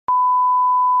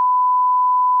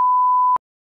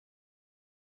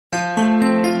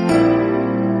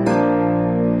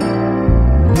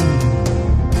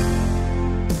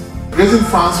raising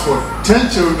funds for 10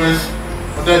 children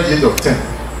under the age of 10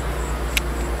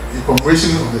 in commemoration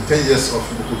of the 10 years of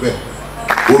Mokobe.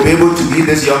 We'll be able to give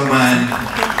this young man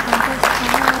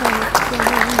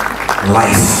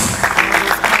life.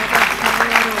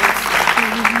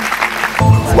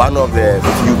 One of the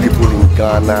few people in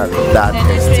Ghana that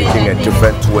is taking a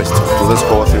different twist to this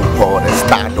whole thing called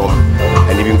stardom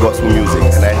and even gospel music.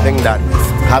 And I think that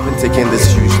having taken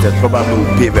this huge step probably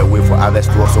will pave a way for others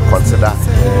to also consider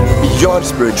beyond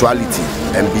spirituality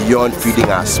and beyond feeding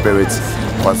our spirits,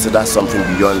 consider something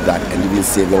beyond that and even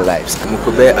saving lives.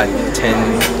 Mokobe at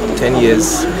 10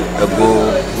 years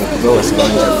ago, Mokobe was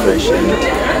launched afresh, and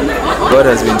God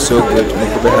has been so good.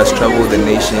 Mokobe has traveled the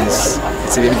nations.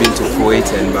 It's even been to Kuwait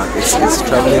and back. It's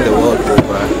traveling the world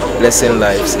over, blessing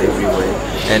lives everywhere.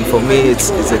 And for me, it's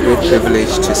a great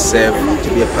privilege to serve,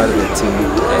 to be a part of the team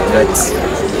that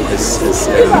is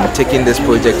taking this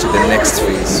project to the next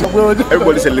phase.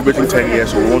 Everybody's celebrating 10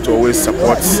 years, so we want to always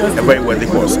support a very worthy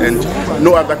cause, and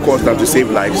no other cause than to save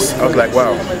lives. I was like,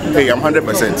 wow, hey, I'm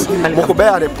 100%. Mokobe,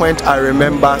 at a point I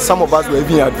remember, some of us were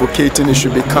even advocating it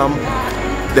should become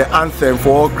the anthem for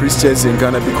all Christians in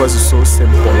Ghana because it's so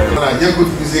simple. When I hear good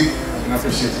music, I can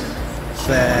appreciate it.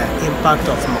 The impact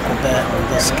of Mokobe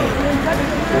on this scale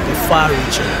will be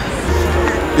far-reaching.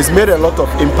 It's made a lot of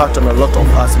impact on a lot of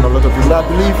us and a lot of people. I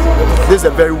believe this is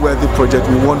a very worthy project.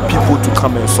 We want people to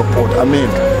come and support. I mean,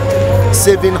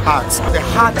 saving hearts. The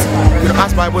heart,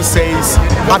 as Bible says,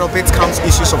 out of it comes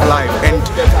issues of life, and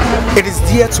it is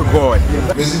dear to God.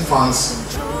 Raising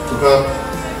funds to help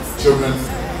children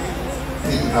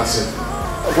in asset.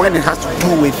 When it has to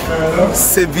do with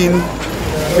saving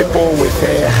people with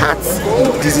heart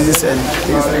diseases and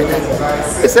things like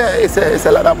that, it's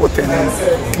a lot about thing.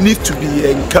 It needs to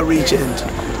be encouraged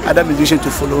and other musicians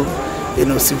to follow,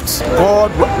 suit.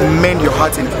 God will mend your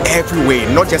heart in every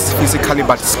way, not just physically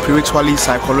but spiritually,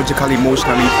 psychologically,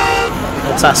 emotionally.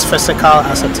 It's as physical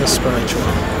as it is spiritual.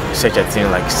 Such a thing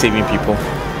like saving people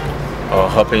or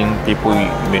helping people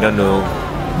you may not know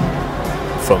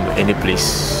from any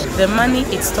place. The money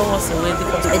it stores away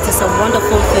because it is a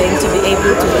wonderful thing to be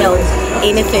able to help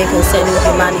anything concerning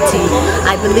humanity.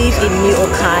 I believe in Nii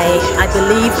Okai, I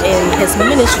believe in his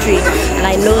ministry, and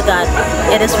I know that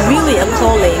it is really a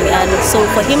calling, and so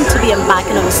for him to be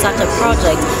embarking on such a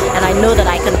project, and I know that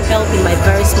I can help in my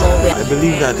very small way. I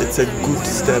believe that it's a good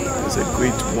step, it's a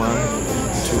great one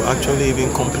to actually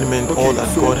even complement all that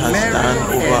God has done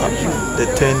over the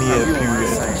 10-year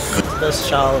period. This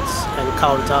child's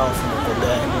encounter of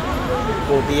Mokobe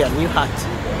will be a new heart.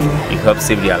 It helps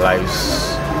save their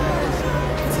lives.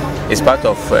 It's part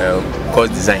of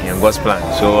God's design and God's plan,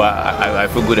 so I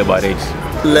feel good about it.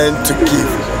 Learn to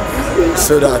give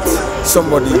so that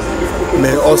somebody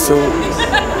may also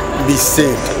be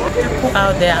saved. People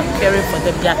out there are caring for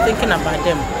them, they are thinking about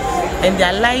them, and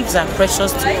their lives are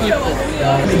precious to people.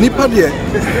 Nipa de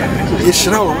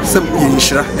yeshira some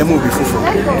yeshira emo be fufu.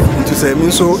 Nti say me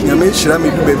so nyame yeshira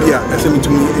me du baby a asem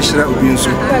tumi yeshira obi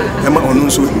nso ema onu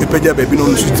nso epeja baby no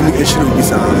nso tumi yeshira obi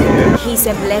sa. He's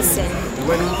a blessing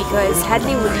because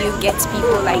hardly will you get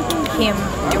people like him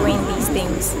doing these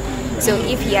things. So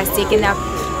if he has taken up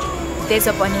this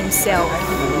upon himself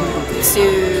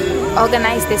to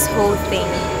organize this whole thing,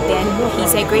 then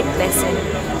he's a great blessing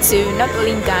to not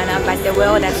only Ghana but the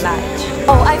world at large.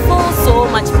 Oh, I feel so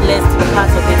much blessed to be part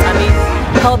of it. I mean,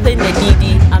 helping the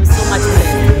needy, I'm so much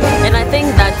blessed. And I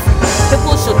think that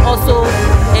people should also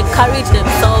encourage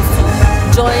themselves to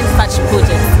join such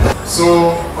projects.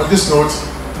 So, on this note,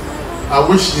 I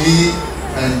wish Nii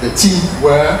and the team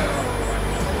well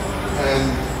and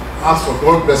ask for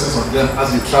God's blessings on them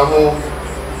as they travel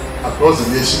across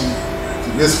the nation to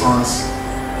raise funds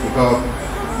to help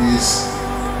these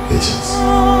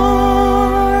patients.